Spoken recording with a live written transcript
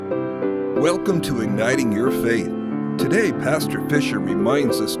Welcome to Igniting Your Faith. Today, Pastor Fisher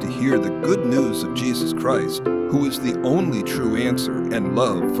reminds us to hear the good news of Jesus Christ, who is the only true answer and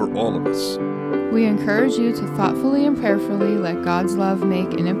love for all of us. We encourage you to thoughtfully and prayerfully let God's love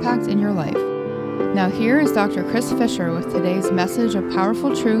make an impact in your life. Now here is Dr. Chris Fisher with today's message of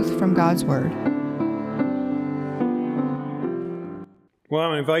powerful truth from God's Word. Well,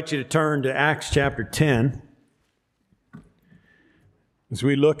 I'm going to invite you to turn to Acts chapter 10 as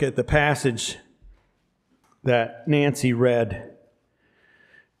we look at the passage that Nancy read.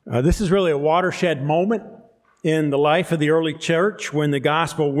 This is really a watershed moment in the life of the early church when the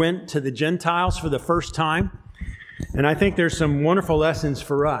gospel went to the Gentiles for the first time. And I think there's some wonderful lessons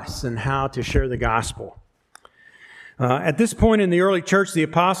for us in how to share the gospel. At this point in the early church, the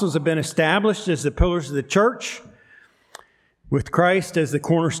apostles have been established as the pillars of the church, with Christ as the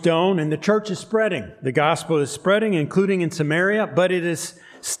cornerstone, and the church is spreading. The gospel is spreading, including in Samaria, but it is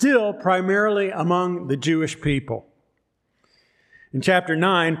still primarily among the Jewish people. In chapter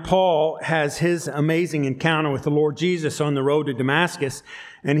 9, Paul has his amazing encounter with the Lord Jesus on the road to Damascus,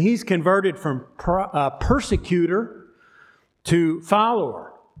 and he's converted from persecutor to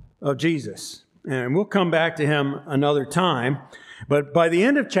follower of Jesus. And we'll come back to him another time. But by the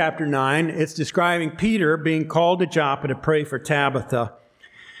end of chapter 9, it's describing Peter being called to Joppa to pray for Tabitha.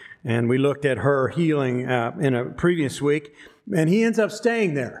 And we looked at her healing in a previous week. And he ends up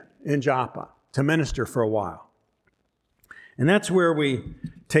staying there in Joppa to minister for a while. And that's where we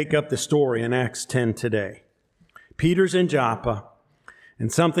take up the story in Acts 10 today. Peter's in Joppa,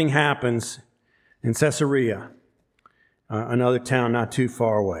 and something happens in Caesarea, another town not too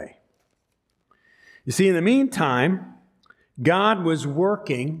far away. You see, in the meantime, God was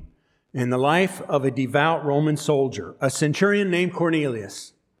working in the life of a devout Roman soldier, a centurion named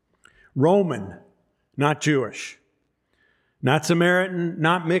Cornelius. Roman, not Jewish. Not Samaritan,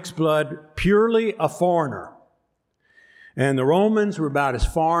 not mixed blood, purely a foreigner. And the Romans were about as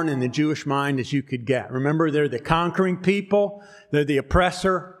foreign in the Jewish mind as you could get. Remember, they're the conquering people. They're the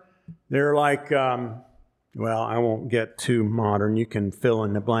oppressor. They're like, I won't get too modern. You can fill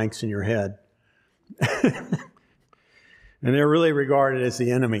in the blanks in your head. And they're really regarded as the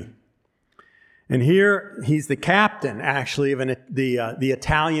enemy. And here, he's the captain, actually, of the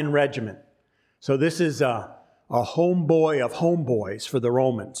Italian regiment. So this is a homeboy of homeboys for the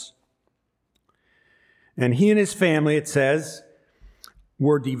Romans. And he and his family, it says,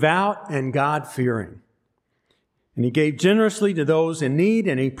 were devout and God-fearing. And he gave generously to those in need,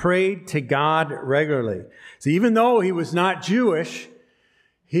 and he prayed to God regularly. So even though he was not Jewish,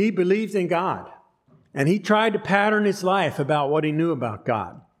 he believed in God. And he tried to pattern his life about what he knew about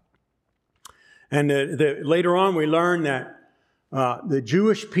God. And later on, we learn that the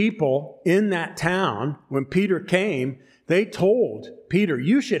Jewish people in that town, when Peter came, they told Peter,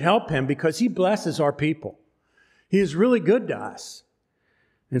 you should help him because he blesses our people. He is really good to us.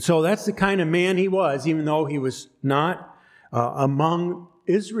 And so that's the kind of man he was, even though he was not among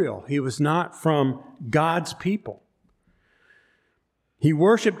Israel. He was not from God's people. He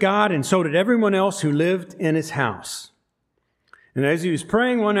worshiped God, and so did everyone else who lived in his house. And as he was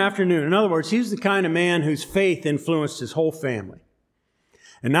praying one afternoon, in other words, he was the kind of man whose faith influenced his whole family.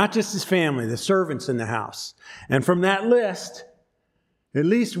 And not just his family, the servants in the house. And from that list, at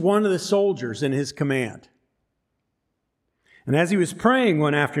least one of the soldiers in his command. And as he was praying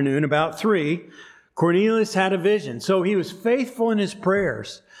one afternoon, about 3, Cornelius had a vision. So he was faithful in his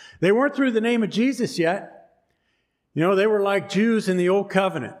prayers. They weren't through the name of Jesus yet. You know, they were like Jews in the Old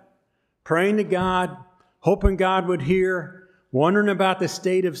Covenant, praying to God, hoping God would hear, wondering about the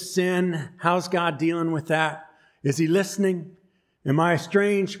state of sin. How's God dealing with that? Is he listening? Am I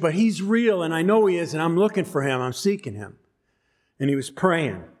estranged? But he's real, and I know he is, and I'm looking for him. I'm seeking him. And he was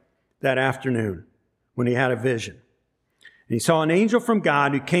praying that afternoon when he had a vision. And he saw an angel from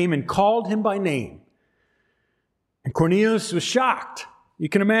God who came and called him by name. And Cornelius was shocked. You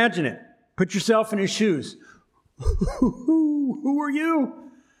can imagine it. Put yourself in his shoes. Who are you?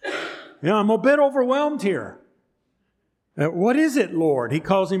 I'm a bit overwhelmed here. What is it, Lord? He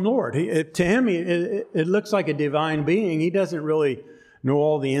calls him Lord. To him, it looks like a divine being. He doesn't really know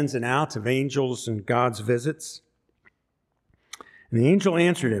all the ins and outs of angels and God's visits. And the angel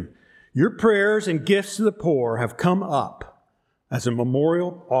answered him, your prayers and gifts to the poor have come up as a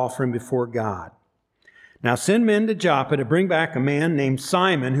memorial offering before God. Now send men to Joppa to bring back a man named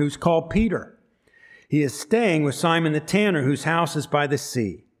Simon who's called Peter. He is staying with Simon the tanner, whose house is by the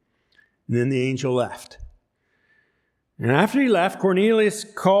sea. And then the angel left. And after he left, Cornelius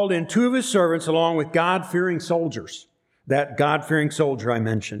called in 2 of his servants along with God-fearing soldiers. That God-fearing soldier I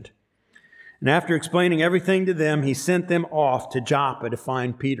mentioned. And after explaining everything to them, he sent them off to Joppa to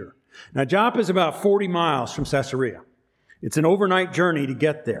find Peter. Now, Joppa is about 40 miles from Caesarea. It's an overnight journey to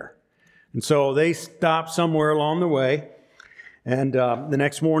get there. And so they stopped somewhere along the way. And the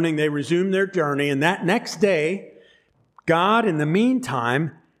next morning, they resumed their journey. And that next day, God, in the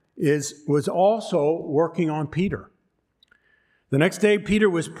meantime, was also working on Peter. The next day, Peter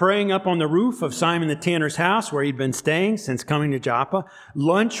was praying up on the roof of Simon the tanner's house where he'd been staying since coming to Joppa.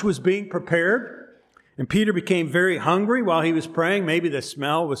 Lunch was being prepared, and Peter became very hungry while he was praying. Maybe the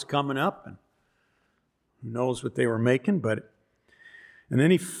smell was coming up, and who knows what they were making. And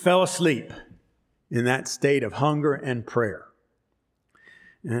then he fell asleep in that state of hunger and prayer.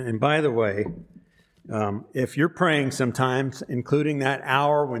 And by the way, if you're praying sometimes, including that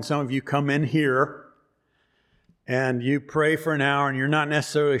hour when some of you come in here, and you pray for an hour and you're not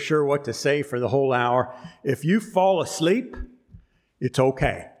necessarily sure what to say for the whole hour, if you fall asleep, it's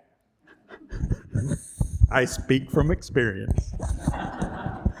okay. I speak from experience.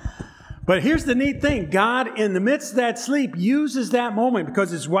 But here's the neat thing. God, in the midst of that sleep, uses that moment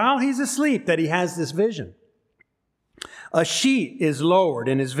because it's while he's asleep that he has this vision. A sheet is lowered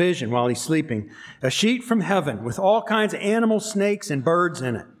in his vision while he's sleeping. A sheet from heaven with all kinds of animals, snakes, and birds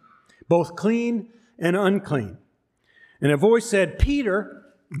in it, both clean and unclean. And a voice said, "Peter,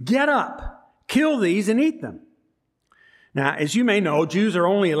 get up, kill these and eat them." Now, as you may know, Jews are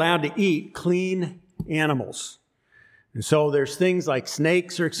only allowed to eat clean animals. And so there's things like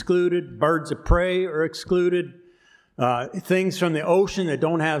snakes are excluded, birds of prey are excluded, things from the ocean that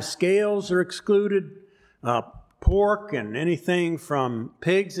don't have scales are excluded, pork and anything from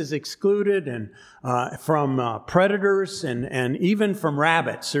pigs is excluded, and from predators and even from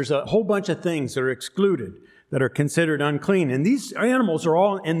rabbits. There's a whole bunch of things that are excluded, that are considered unclean. And these animals are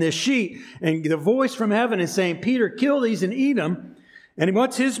all in this sheet. And the voice from heaven is saying, "Peter, kill these and eat them." And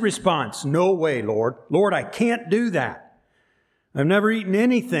what's his response? "No way, Lord. Lord, I can't do that. I've never eaten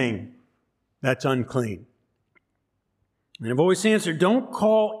anything that's unclean." And the voice answered, "Don't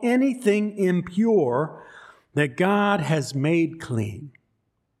call anything impure that God has made clean."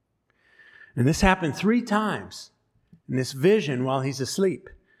 And this happened 3 times in this vision while he's asleep.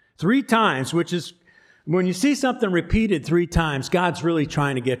 3 times, which is, when you see something repeated 3 times, God's really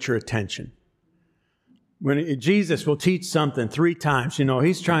trying to get your attention. When Jesus will teach something 3 times,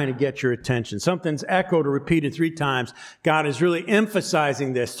 he's trying to get your attention. Something's echoed or repeated 3 times. God is really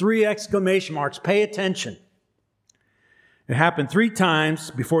emphasizing this. 3 exclamation marks. Pay attention. It happened 3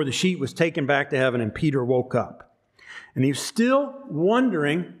 times before the sheet was taken back to heaven and Peter woke up. And he was still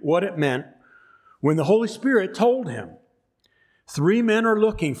wondering what it meant when the Holy Spirit told him, "3 men are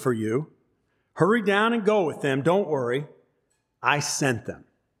looking for you. Hurry down and go with them. Don't worry. I sent them."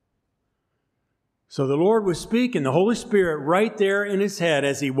 So the Lord was speaking, the Holy Spirit right there in his head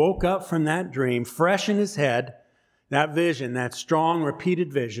as he woke up from that dream, fresh in his head, that vision, that strong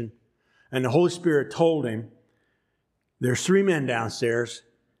repeated vision. And the Holy Spirit told him, "There's 3 men downstairs.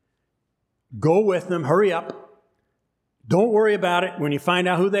 Go with them. Hurry up. Don't worry about it. When you find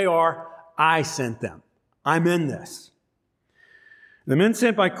out who they are, I sent them. I'm in this." The men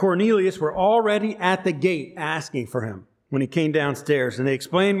sent by Cornelius were already at the gate asking for him when he came downstairs, and they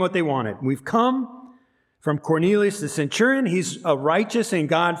explained what they wanted. "We've come from Cornelius the centurion. He's a righteous and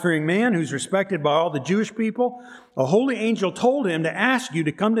God-fearing man who's respected by all the Jewish people. A holy angel told him to ask you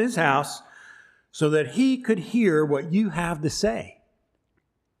to come to his house so that he could hear what you have to say."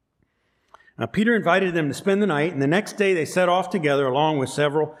 Now, Peter invited them to spend the night, and the next day they set off together along with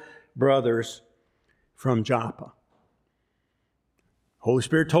several brothers from Joppa. Holy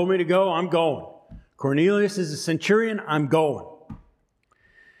Spirit told me to go, I'm going. Cornelius is a centurion, I'm going.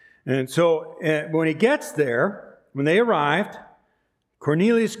 And so when he gets there, when they arrived,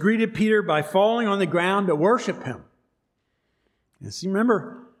 Cornelius greeted Peter by falling on the ground to worship him. And see,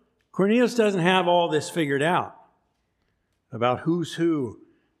 remember, Cornelius doesn't have all this figured out about who's who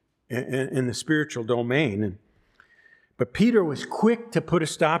in the spiritual domain. But Peter was quick to put a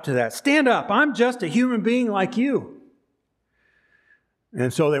stop to that. "Stand up, I'm just a human being like you."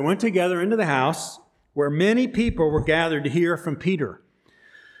 And so they went together into the house where many people were gathered to hear from Peter.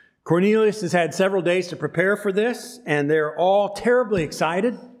 Cornelius has had several days to prepare for this, and they're all terribly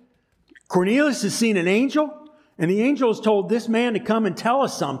excited. Cornelius has seen an angel, and the angel has told this man to come and tell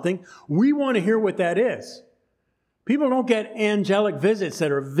us something. We want to hear what that is. People don't get angelic visits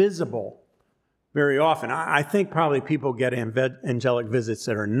that are visible very often. I think probably people get angelic visits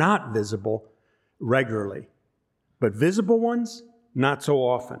that are not visible regularly, but visible ones, not so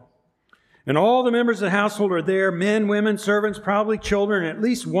often. And all the members of the household are there, men, women, servants, probably children, and at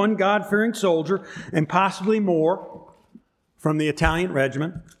least one God-fearing soldier, and possibly more from the Italian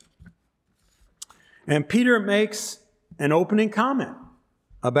regiment. And Peter makes an opening comment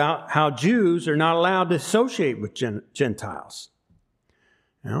about how Jews are not allowed to associate with Gentiles.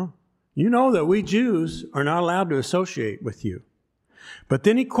 You know that we Jews are not allowed to associate with you. But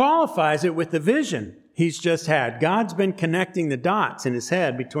then he qualifies it with the vision he's just had. God's been connecting the dots in his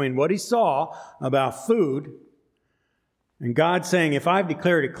head between what he saw about food and God saying, if I've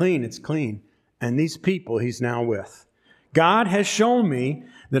declared it clean, it's clean. And these people he's now with. God has shown me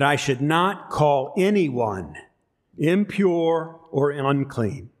that I should not call anyone impure or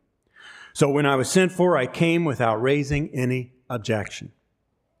unclean. So when I was sent for, I came without raising any objection.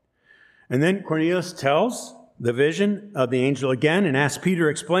 And then Cornelius tells the vision of the angel again and asks Peter to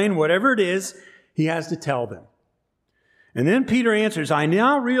explain whatever it is he has to tell them. And then Peter answers, I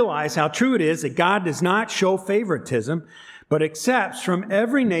now realize how true it is that God does not show favoritism, but accepts from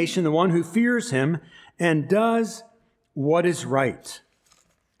every nation the one who fears him and does what is right.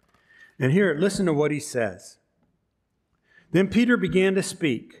 And here, listen to what he says. Then Peter began to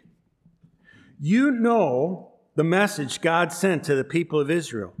speak. You know the message God sent to the people of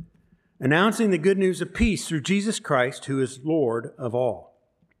Israel, announcing the good news of peace through Jesus Christ, who is Lord of all.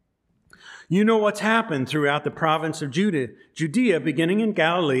 You know what's happened throughout the province of Judea, beginning in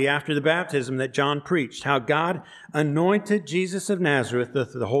Galilee after the baptism that John preached, how God anointed Jesus of Nazareth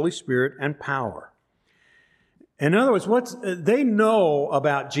with the Holy Spirit and power. In other words, they know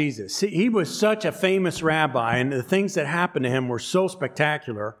about Jesus. See, he was such a famous rabbi, and the things that happened to him were so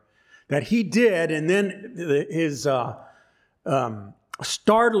spectacular that he did, and then his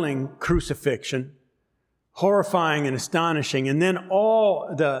startling crucifixion, horrifying and astonishing, and then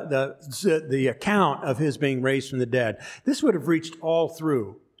all the account of his being raised from the dead. This would have reached all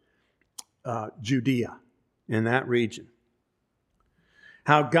through Judea in that region.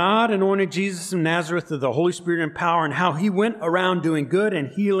 How God anointed Jesus of Nazareth with the Holy Spirit and power, and how he went around doing good and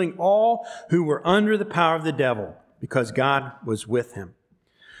healing all who were under the power of the devil, because God was with him.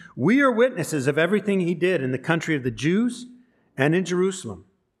 We are witnesses of everything he did in the country of the Jews and in Jerusalem.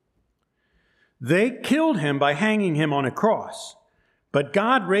 They killed him by hanging him on a cross, but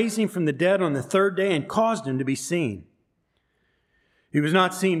God raised him from the dead on the third day and caused him to be seen. He was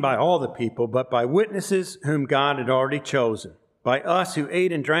not seen by all the people, but by witnesses whom God had already chosen, by us who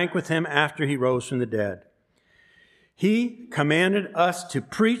ate and drank with him after he rose from the dead. He commanded us to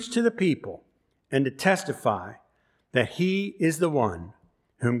preach to the people and to testify that he is the one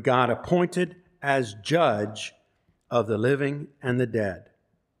whom God appointed as judge of the living and the dead.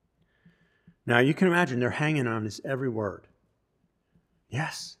 Now you can imagine they're hanging on his every word.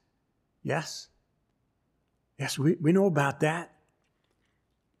 Yes, we know about that.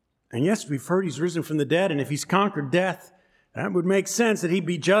 And yes, we've heard he's risen from the dead, and if he's conquered death, that would make sense that he'd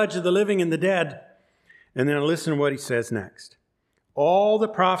be judge of the living and the dead. And then listen to what he says next. All the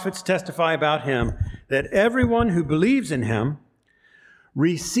prophets testify about him, that everyone who believes in him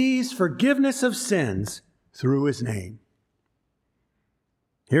receives forgiveness of sins through his name.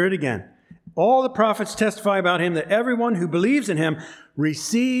 Hear it again. All the prophets testify about him, that everyone who believes in him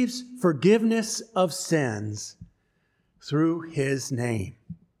receives forgiveness of sins through his name.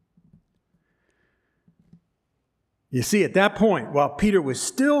 You see, at that point, while Peter was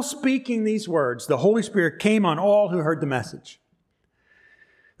still speaking these words, the Holy Spirit came on all who heard the message.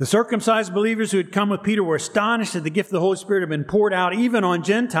 The circumcised believers who had come with Peter were astonished that the gift of the Holy Spirit had been poured out even on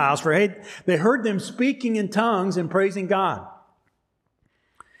Gentiles, for they heard them speaking in tongues and praising God.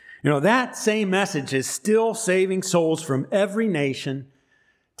 That same message is still saving souls from every nation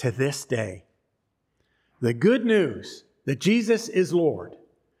to this day. The good news that Jesus is Lord,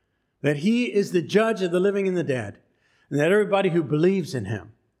 that he is the judge of the living and the dead, and that everybody who believes in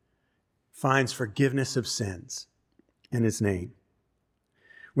him finds forgiveness of sins in his name.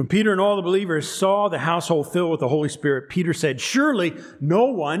 When Peter and all the believers saw the household filled with the Holy Spirit, Peter said, surely no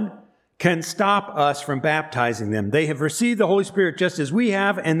one can stop us from baptizing them. They have received the Holy Spirit just as we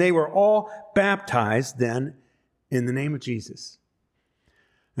have, and they were all baptized then in the name of Jesus.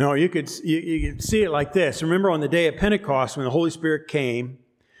 Now, you could see it like this. Remember on the day of Pentecost when the Holy Spirit came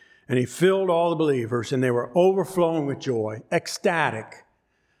and he filled all the believers and they were overflowing with joy, ecstatic.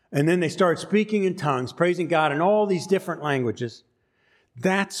 And then they started speaking in tongues, praising God in all these different languages.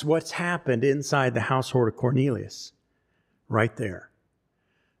 That's what's happened inside the household of Cornelius, right there.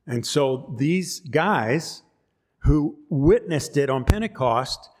 And so these guys who witnessed it on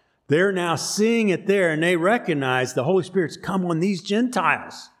Pentecost, they're now seeing it there, and they recognize the Holy Spirit's come on these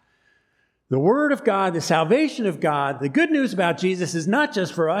Gentiles. The Word of God, the salvation of God, the good news about Jesus is not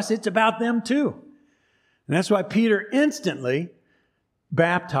just for us, it's about them too. And that's why Peter instantly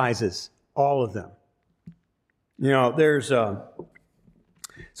baptizes all of them. There's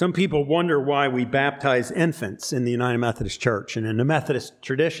Some people wonder why we baptize infants in the United Methodist Church and in the Methodist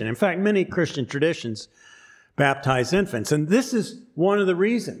tradition. In fact, many Christian traditions baptize infants. And this is one of the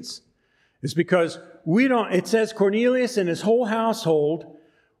reasons. It's because it says Cornelius and his whole household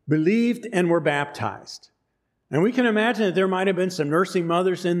believed and were baptized. And we can imagine that there might have been some nursing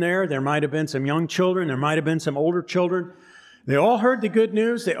mothers in there. There might have been some young children. There might have been some older children. They all heard the good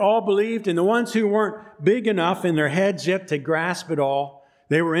news. They all believed. And the ones who weren't big enough in their heads yet to grasp it all,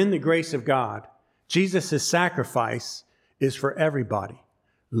 they were in the grace of God. Jesus' sacrifice is for everybody.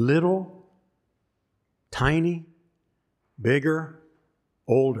 Little, tiny, bigger,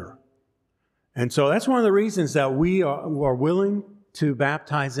 older. And so that's one of the reasons that we are willing to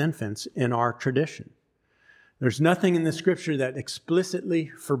baptize infants in our tradition. There's nothing in the Scripture that explicitly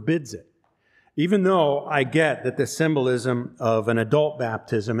forbids it. Even though I get that the symbolism of an adult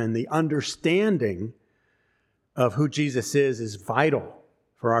baptism and the understanding of who Jesus is vital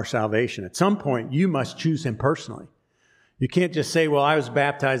for our salvation. At some point, you must choose Him personally. You can't just say, well, I was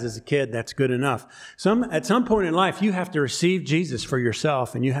baptized as a kid, that's good enough. At some point in life, you have to receive Jesus for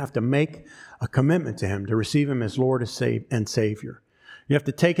yourself, and you have to make a commitment to Him, to receive Him as Lord and Savior. You have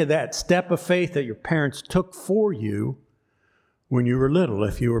to take that step of faith that your parents took for you when you were little,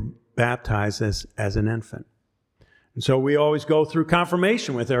 if you were baptized as an infant. And so we always go through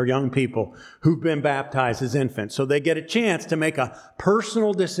confirmation with our young people who've been baptized as infants. So they get a chance to make a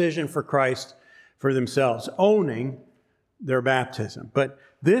personal decision for Christ for themselves, owning their baptism. But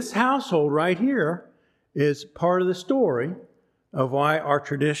this household right here is part of the story of why our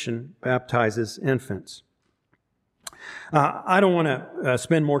tradition baptizes infants. I don't want to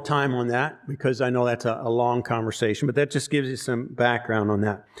spend more time on that because I know that's a long conversation, but that just gives you some background on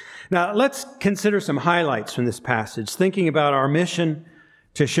that. Now, let's consider some highlights from this passage, thinking about our mission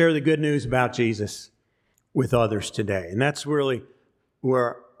to share the good news about Jesus with others today. And that's really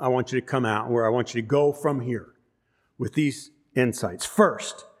where I want you to come out, where I want you to go from here with these insights.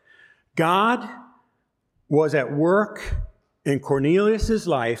 First, God was at work in Cornelius'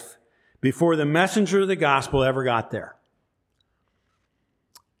 life before the messenger of the gospel ever got there.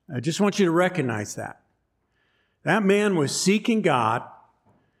 I just want you to recognize that. That man was seeking God.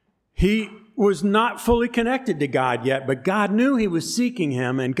 He was not fully connected to God yet, but God knew he was seeking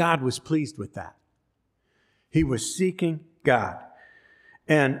Him, and God was pleased with that. He was seeking God.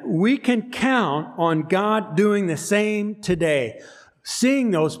 And we can count on God doing the same today, seeing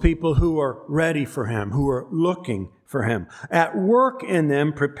those people who are ready for Him, who are looking for Him, at work in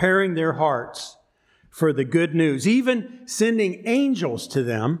them, preparing their hearts for the good news, even sending angels to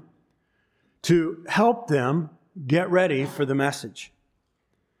them to help them get ready for the message.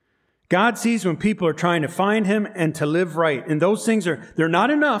 God sees when people are trying to find Him and to live right. And those things they're not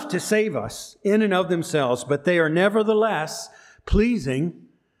enough to save us in and of themselves, but they are nevertheless pleasing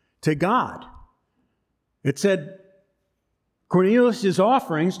to God. It said, Cornelius'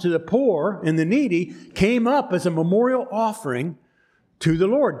 offerings to the poor and the needy came up as a memorial offering to the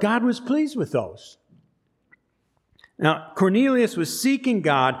Lord. God was pleased with those. Now, Cornelius was seeking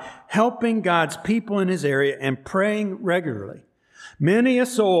God, helping God's people in his area, and praying regularly. Many a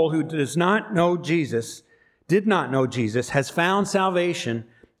soul who did not know Jesus, has found salvation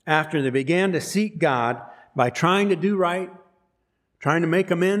after they began to seek God by trying to do right, trying to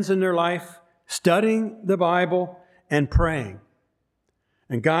make amends in their life, studying the Bible, and praying.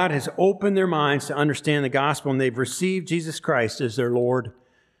 And God has opened their minds to understand the gospel, and they've received Jesus Christ as their Lord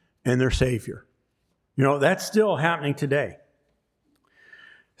and their Savior. You know, that's still happening today.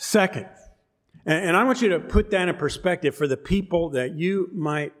 Second, and I want you to put that in perspective for the people that you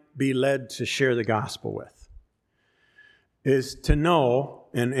might be led to share the gospel with, is to know,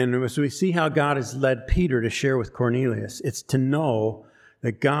 and as we see how God has led Peter to share with Cornelius, it's to know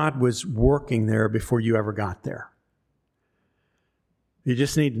that God was working there before you ever got there. You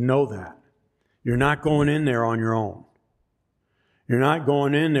just need to know that. You're not going in there on your own. You're not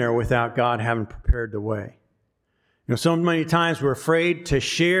going in there without God having prepared the way. You know, so many times we're afraid to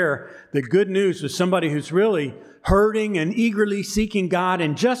share the good news with somebody who's really hurting and eagerly seeking God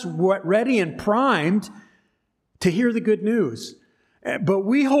and just ready and primed to hear the good news. But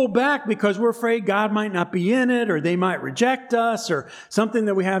we hold back because we're afraid God might not be in it, or they might reject us, or something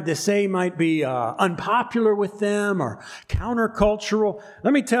that we have to say might be unpopular with them or countercultural.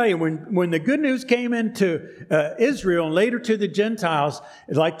 Let me tell you, when the good news came into Israel and later to the Gentiles,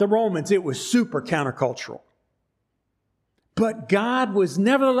 like the Romans, it was super countercultural. But God was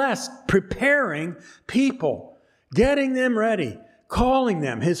nevertheless preparing people, getting them ready, calling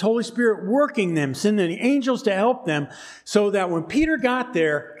them, His Holy Spirit working them, sending angels to help them, so that when Peter got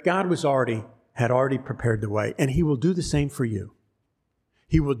there, God had already prepared the way. And He will do the same for you.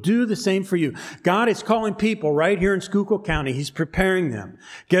 He will do the same for you. God is calling people right here in Schuylkill County. He's preparing them,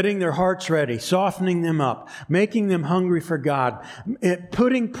 getting their hearts ready, softening them up, making them hungry for God,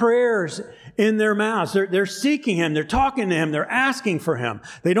 putting prayers in their mouths. They're seeking Him. They're talking to Him. They're asking for Him.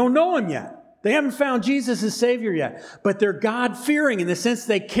 They don't know Him yet. They haven't found Jesus as Savior yet. But they're God-fearing in the sense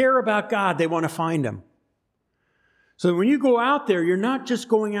they care about God. They want to find Him. So when you go out there, you're not just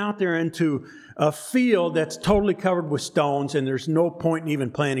going out there into a field that's totally covered with stones and there's no point in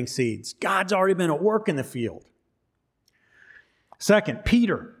even planting seeds. God's already been at work in the field. Second,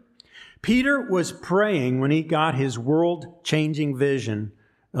 Peter. Peter was praying when he got his world-changing vision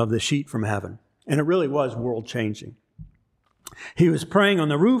of the sheet from heaven. And it really was world-changing. He was praying on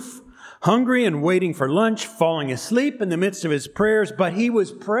the roof, hungry and waiting for lunch, falling asleep in the midst of his prayers, but he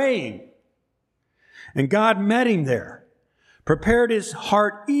was praying. And God met him there, prepared his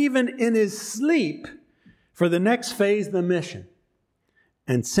heart even in his sleep for the next phase of the mission,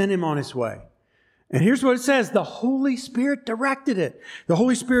 and sent him on his way. And here's what it says. The Holy Spirit directed it. The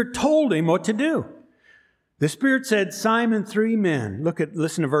Holy Spirit told him what to do. The Spirit said, Simon, 3 men.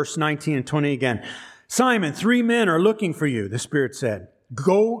 Listen to verse 19 and 20 again. Simon, 3 men are looking for you, the Spirit said.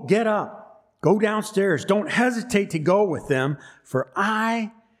 Go, get up. Go downstairs. Don't hesitate to go with them, for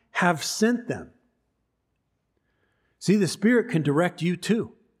I have sent them. See, the Spirit can direct you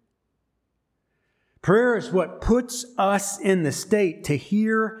too. Prayer is what puts us in the state to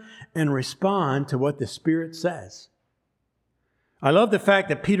hear and respond to what the Spirit says. I love the fact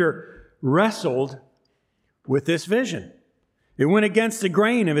that Peter wrestled with this vision. It went against the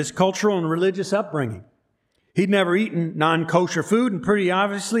grain of his cultural and religious upbringing. He'd never eaten non-kosher food, and pretty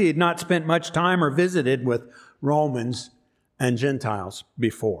obviously he'd not spent much time or visited with Romans and Gentiles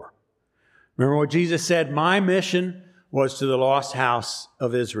before. Remember what Jesus said? My mission was to the lost house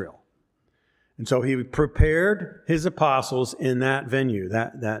of Israel. And so he prepared his apostles in that venue,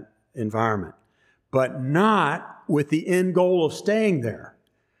 that environment, but not with the end goal of staying there.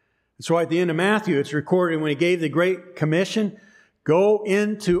 That's why at the end of Matthew, it's recorded when he gave the Great Commission, go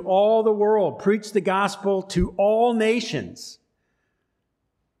into all the world, preach the gospel to all nations,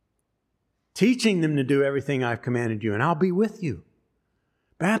 teaching them to do everything I've commanded you, and I'll be with you.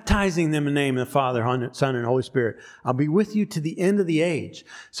 Baptizing them in the name of the Father, Son, and Holy Spirit. I'll be with you to the end of the age.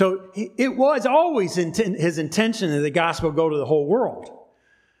 So it was always his intention that the gospel go to the whole world.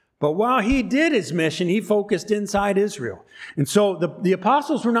 But while he did his mission, he focused inside Israel. And so the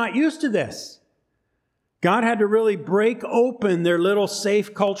apostles were not used to this. God had to really break open their little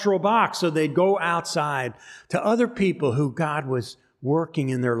safe cultural box so they'd go outside to other people who God was working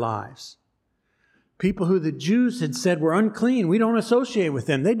in their lives. People who the Jews had said were unclean. We don't associate with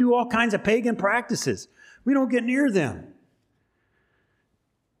them. They do all kinds of pagan practices. We don't get near them.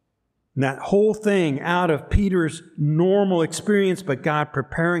 And that whole thing out of Peter's normal experience, but God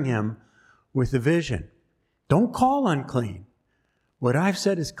preparing him with the vision. Don't call unclean. What I've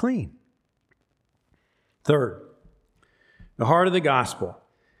said is clean. Third, the heart of the gospel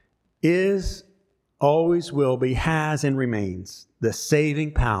is, always will be, has and remains the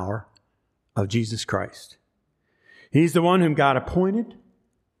saving power of Jesus Christ. He's the one whom God appointed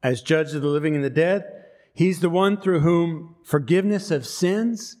as judge of the living and the dead. He's the one through whom forgiveness of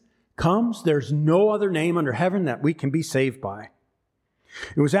sins comes. There's no other name under heaven that we can be saved by.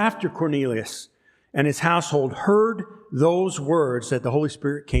 It was after Cornelius and his household heard those words that the Holy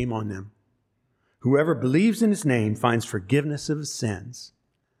Spirit came on them. Whoever believes in his name finds forgiveness of his sins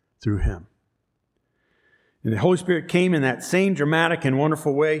through him. And the Holy Spirit came in that same dramatic and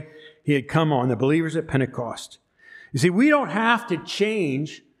wonderful way he had come on the believers at Pentecost. You see, we don't have to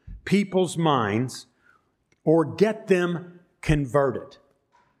change people's minds or get them converted.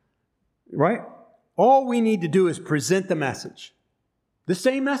 Right? All we need to do is present the message. The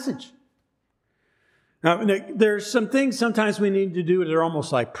same message. Now, there's some things sometimes we need to do that are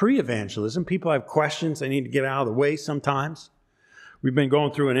almost like pre-evangelism. People have questions they need to get out of the way sometimes. We've been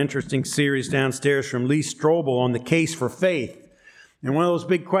going through an interesting series downstairs from Lee Strobel on the case for faith. And one of those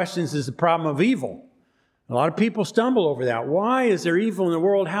big questions is the problem of evil. A lot of people stumble over that. Why is there evil in the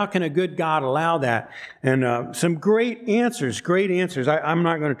world? How can a good God allow that? And some great answers. I'm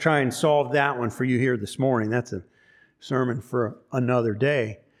not going to try and solve that one for you here this morning. That's a sermon for another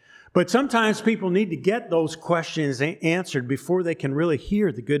day. But sometimes people need to get those questions answered before they can really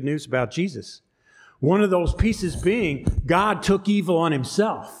hear the good news about Jesus. One of those pieces being, God took evil on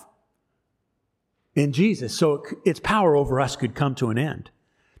himself in Jesus, so its power over us could come to an end.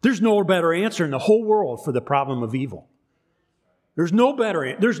 There's no better answer in the whole world for the problem of evil. There's no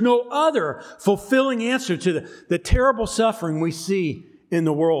other fulfilling answer to the terrible suffering we see in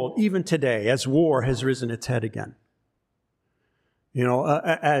the world, even today, as war has risen its head again.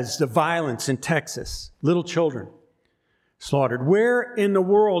 as the violence in Texas, little children slaughtered. Where in the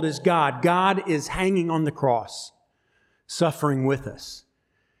world is God? God is hanging on the cross, suffering with us.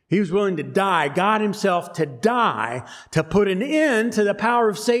 He was willing to die, God himself to die, to put an end to the power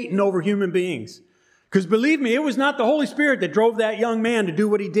of Satan over human beings. Because believe me, it was not the Holy Spirit that drove that young man to do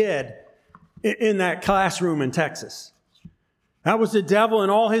what he did in that classroom in Texas. That was the devil and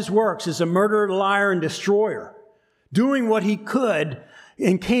all his works as a murderer, liar, and destroyer, doing what he could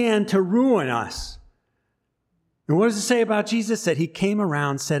and can to ruin us. And what does it say about Jesus? That he came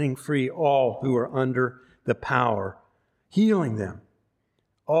around setting free all who are under the power, healing them.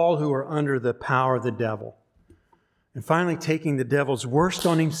 All who are under the power of the devil. And finally, taking the devil's worst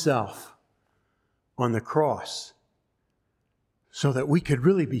on himself on the cross so that we could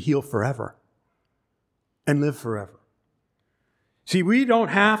really be healed forever and live forever. See, we don't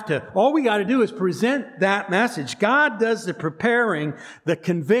have to. All we got to do is present that message. God does the preparing, the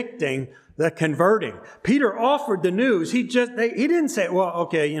convicting, the converting. Peter offered the news. He didn't say, well,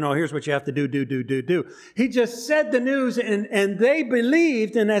 okay, here's what you have to do. He just said the news and they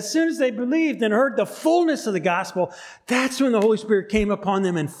believed. And as soon as they believed and heard the fullness of the gospel, that's when the Holy Spirit came upon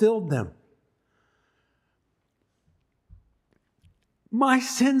them and filled them. My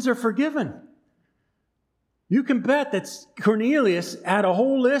sins are forgiven. You can bet that Cornelius had a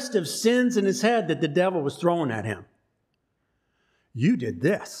whole list of sins in his head that the devil was throwing at him. You did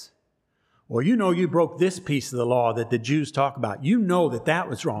this. Well, you broke this piece of the law that the Jews talk about. You know that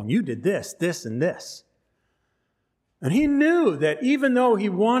was wrong. You did this, this, and this. And he knew that even though he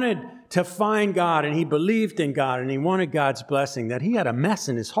wanted to find God and he believed in God and he wanted God's blessing, that he had a mess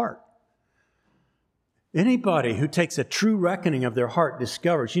in his heart. Anybody who takes a true reckoning of their heart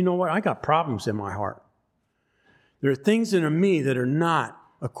discovers, you know what? I got problems in my heart. There are things in me that are not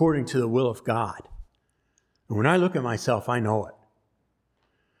according to the will of God. And when I look at myself, I know it.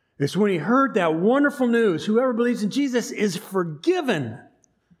 It's when he heard that wonderful news, whoever believes in Jesus is forgiven,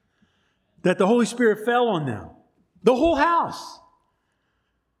 that the Holy Spirit fell on them. The whole house.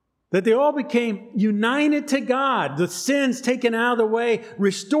 That they all became united to God, the sins taken out of the way,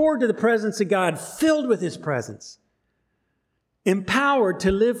 restored to the presence of God, filled with his presence. Empowered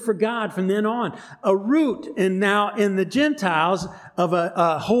to live for God from then on. A root and now in the Gentiles of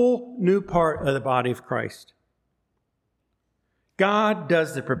a whole new part of the body of Christ. God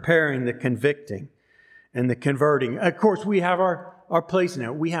does the preparing, the convicting, and the converting. Of course, we have our place in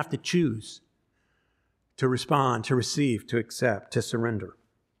it. We have to choose to respond, to receive, to accept, to surrender.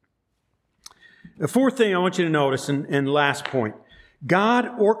 The fourth thing I want you to notice, and last point,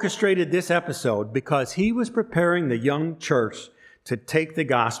 God orchestrated this episode because he was preparing the young church to take the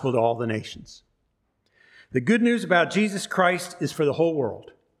gospel to all the nations. The good news about Jesus Christ is for the whole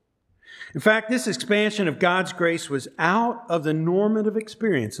world. In fact, this expansion of God's grace was out of the normative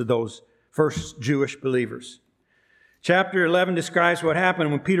experience of those first Jewish believers. Chapter 11 describes what happened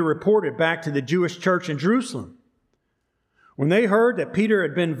when Peter reported back to the Jewish church in Jerusalem. When they heard that Peter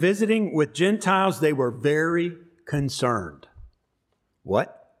had been visiting with Gentiles, they were very concerned.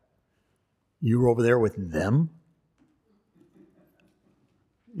 What? You were over there with them?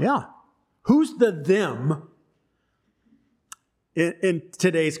 Yeah. Who's the them in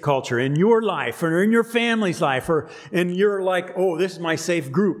today's culture, in your life, or in your family's life, or in your oh, this is my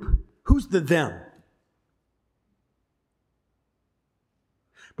safe group? Who's the them?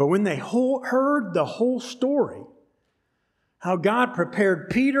 But when they heard the whole story, how God prepared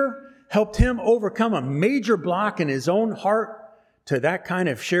Peter, helped him overcome a major block in his own heart to that kind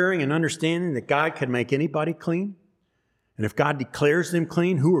of sharing and understanding that God can make anybody clean. And if God declares them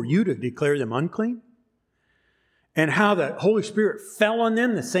clean, who are you to declare them unclean? And how the Holy Spirit fell on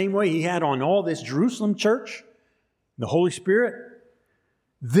them the same way he had on all this Jerusalem church, the Holy Spirit.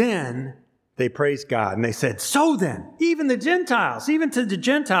 Then they praised God and they said, so then, even to the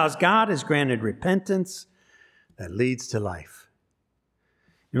Gentiles, God has granted repentance that leads to life.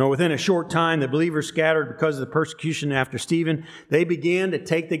 Within a short time, the believers scattered because of the persecution after Stephen. They began to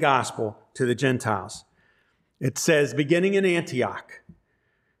take the gospel to the Gentiles. It says, beginning in Antioch,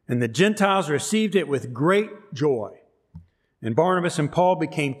 and the Gentiles received it with great joy. And Barnabas and Paul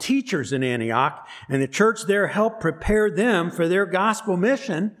became teachers in Antioch, and the church there helped prepare them for their gospel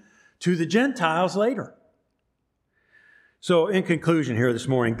mission to the Gentiles later. So in conclusion here this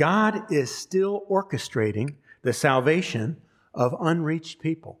morning, God is still orchestrating the salvation of unreached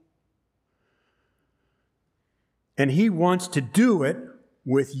people. And he wants to do it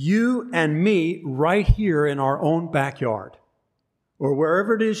with you and me right here in our own backyard or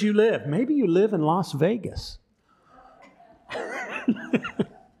wherever it is you live. Maybe you live in Las Vegas.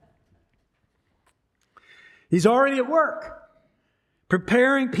 He's already at work.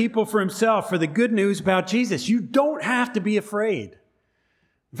 preparing people for himself, for the good news about Jesus. You don't have to be afraid.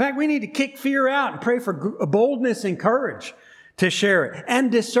 In fact, we need to kick fear out and pray for boldness and courage to share it,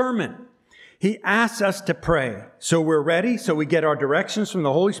 and discernment. He asks us to pray so we're ready, so we get our directions from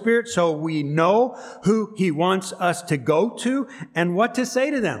the Holy Spirit, so we know who he wants us to go to and what to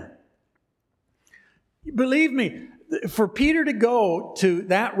say to them. Believe me, for Peter to go to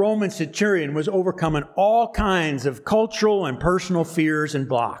that Roman centurion was overcoming all kinds of cultural and personal fears and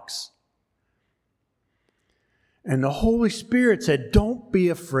blocks. And the Holy Spirit said, don't be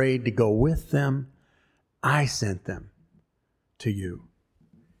afraid to go with them. I sent them to you.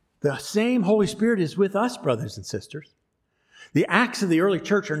 The same Holy Spirit is with us, brothers and sisters. The acts of the early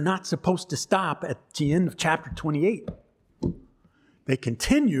church are not supposed to stop at the end of chapter 28. They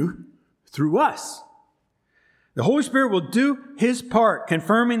continue through us. The Holy Spirit will do his part,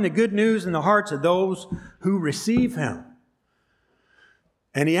 confirming the good news in the hearts of those who receive him.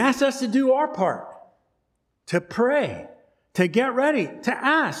 And he asks us to do our part, to pray, to get ready, to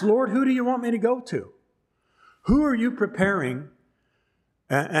ask, Lord, who do you want me to go to? Who are you preparing?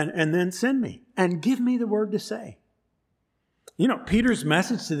 And then send me and give me the word to say. You know, Peter's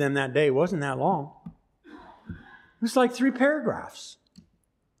message to them that day wasn't that long. It was like 3 paragraphs.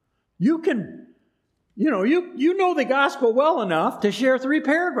 You know the gospel well enough to share 3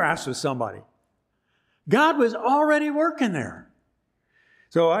 paragraphs with somebody. God was already working there.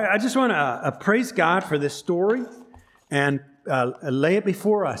 So I just want to praise God for this story and lay it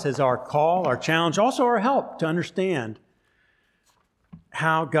before us as our call, our challenge, also our help to understand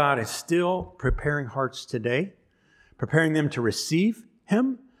how God is still preparing hearts today, preparing them to receive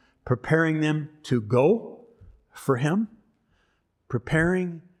him, preparing them to go for him,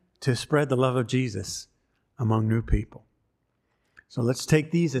 preparing to spread the love of Jesus among new people. So let's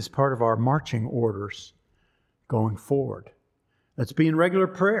take these as part of our marching orders going forward. Let's be in regular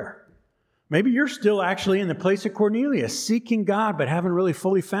prayer. Maybe you're still actually in the place of Cornelius, seeking God, but haven't really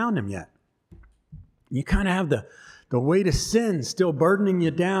fully found him yet. You kind of have the weight of sin still burdening you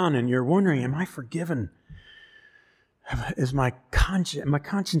down, and you're wondering, am I forgiven? Is my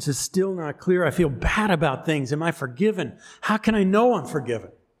conscience is still not clear. I feel bad about things. Am I forgiven? How can I know I'm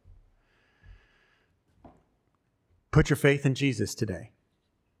forgiven? Put your faith in Jesus today.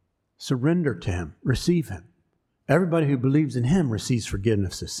 Surrender to him. Receive him. Everybody who believes in him receives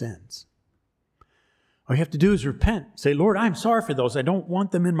forgiveness of sins. All you have to do is repent. Say, Lord, I'm sorry for those. I don't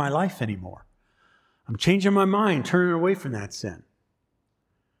want them in my life anymore. I'm changing my mind, turning away from that sin.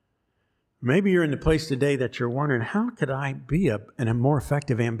 Maybe you're in the place today that you're wondering, how could I be a more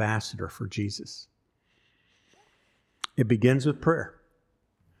effective ambassador for Jesus? It begins with prayer.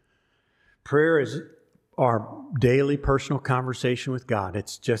 Prayer is our daily personal conversation with God.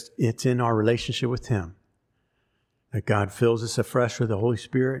 It's in our relationship with him that God fills us afresh with the Holy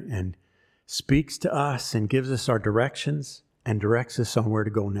Spirit and speaks to us and gives us our directions and directs us on where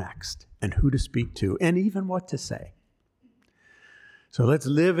to go next and who to speak to and even what to say. So let's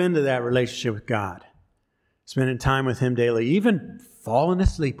live into that relationship with God, spending time with him daily, even falling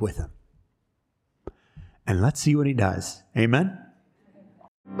asleep with him. And let's see what he does. Amen?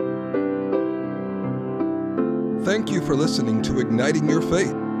 Thank you for listening to Igniting Your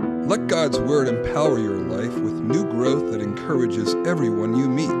Faith. Let God's Word empower your life with new growth that encourages everyone you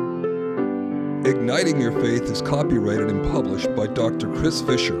meet. Igniting Your Faith is copyrighted and published by Dr. Chris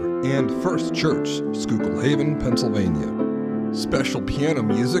Fisher and First Church, Schuylkill Haven, Pennsylvania. Special piano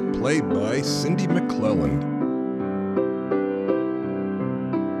music played by Cindy McClelland.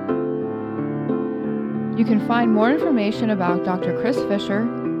 You can find more information about Dr. Chris Fisher,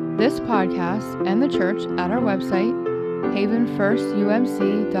 this podcast, and the church at our website,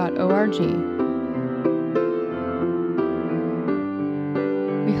 havenfirstumc.org.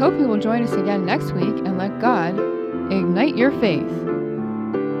 We hope you will join us again next week and let God ignite your faith.